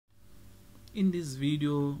In this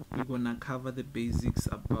video, we're gonna cover the basics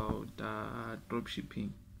about dropshipping.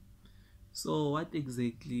 So what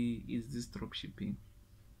exactly is this dropshipping?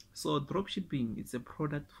 So dropshipping is a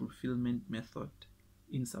product fulfillment method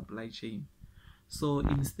in supply chain. So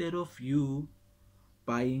instead of you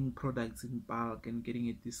buying products in bulk and getting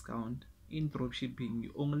a discount, in dropshipping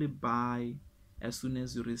you only buy as soon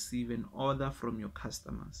as you receive an order from your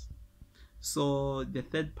customers. So the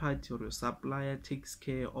third party or your supplier takes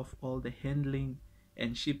care of all the handling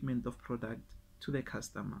and shipment of product to the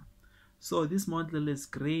customer. So this model is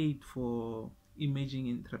great for emerging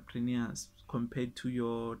entrepreneurs compared to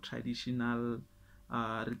your traditional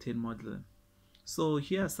retail model. So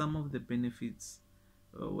here are some of the benefits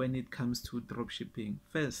when it comes to dropshipping.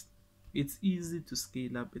 First, it's easy to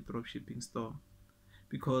scale up a dropshipping store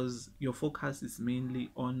because your focus is mainly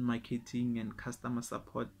on marketing and customer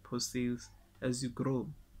support post sales as you grow.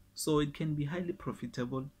 So it can be highly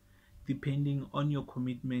profitable depending on your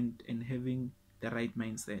commitment and having the right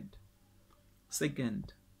mindset.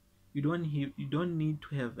 Second, you don't need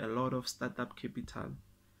to have a lot of startup capital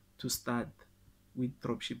to start with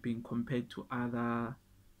dropshipping compared to other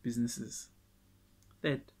businesses.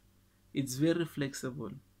 Third, it's very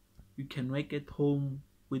flexible. You can work at home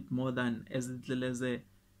with more than as little as a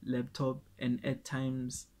laptop and at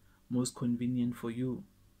times most convenient for you.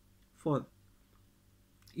 Fourth,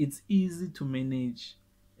 it's easy to manage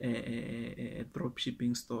a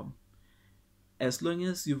dropshipping store. As long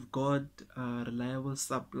as you've got reliable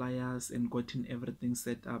suppliers and gotten everything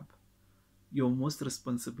set up, your most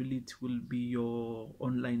responsibility will be your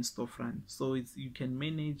online storefront. So you can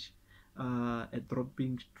manage a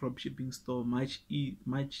dropshipping store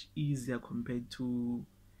much easier compared to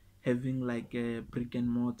having like a brick and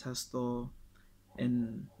mortar store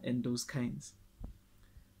and those kinds.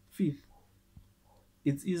 Fifth,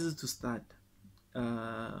 it's easy to start.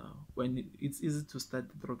 It's easy to start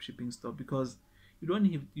the dropshipping store because you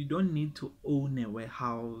don't need to own a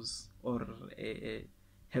warehouse or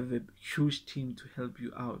have a huge team to help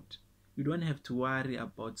you out. You don't have to worry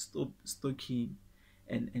about stocking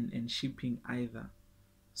and shipping either.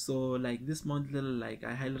 So like this model, like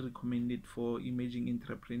I highly recommend it for emerging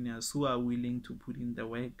entrepreneurs who are willing to put in the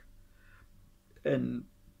work and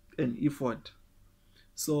effort.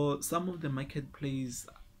 So some of the marketplace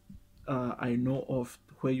I know of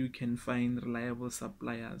where you can find reliable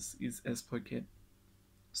suppliers is Spocket.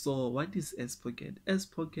 So what is Spocket?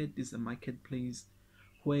 Spocket is a marketplace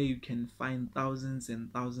where you can find thousands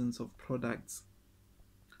and thousands of products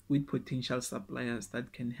with potential suppliers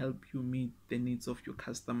that can help you meet the needs of your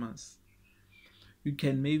customers. You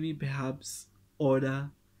can maybe perhaps order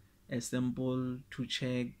a sample to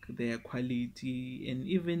check their quality and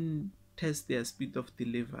even test their speed of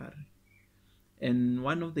delivery. And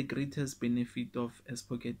one of the greatest benefit of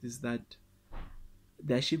Spocket is that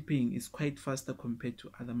their shipping is quite faster compared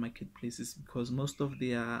to other marketplaces because most of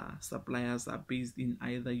their suppliers are based in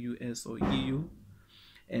either US or EU,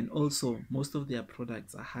 and also most of their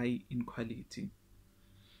products are high in quality.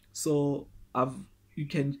 So you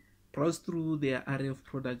can browse through their area of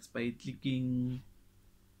products by clicking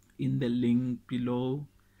in the link below.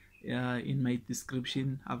 In my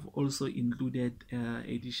description, I've also included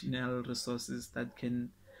additional resources that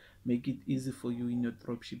can make it easy for you in your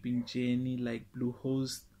dropshipping journey, like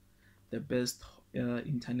Bluehost, the best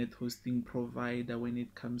internet hosting provider when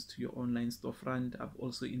it comes to your online storefront. I've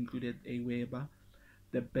also included Aweber,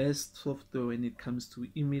 the best software when it comes to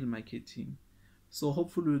email marketing. So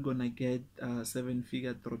hopefully we're gonna get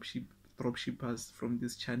 7-figure dropshippers from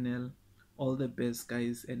this channel. All the best,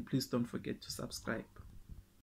 guys, and please don't forget to subscribe.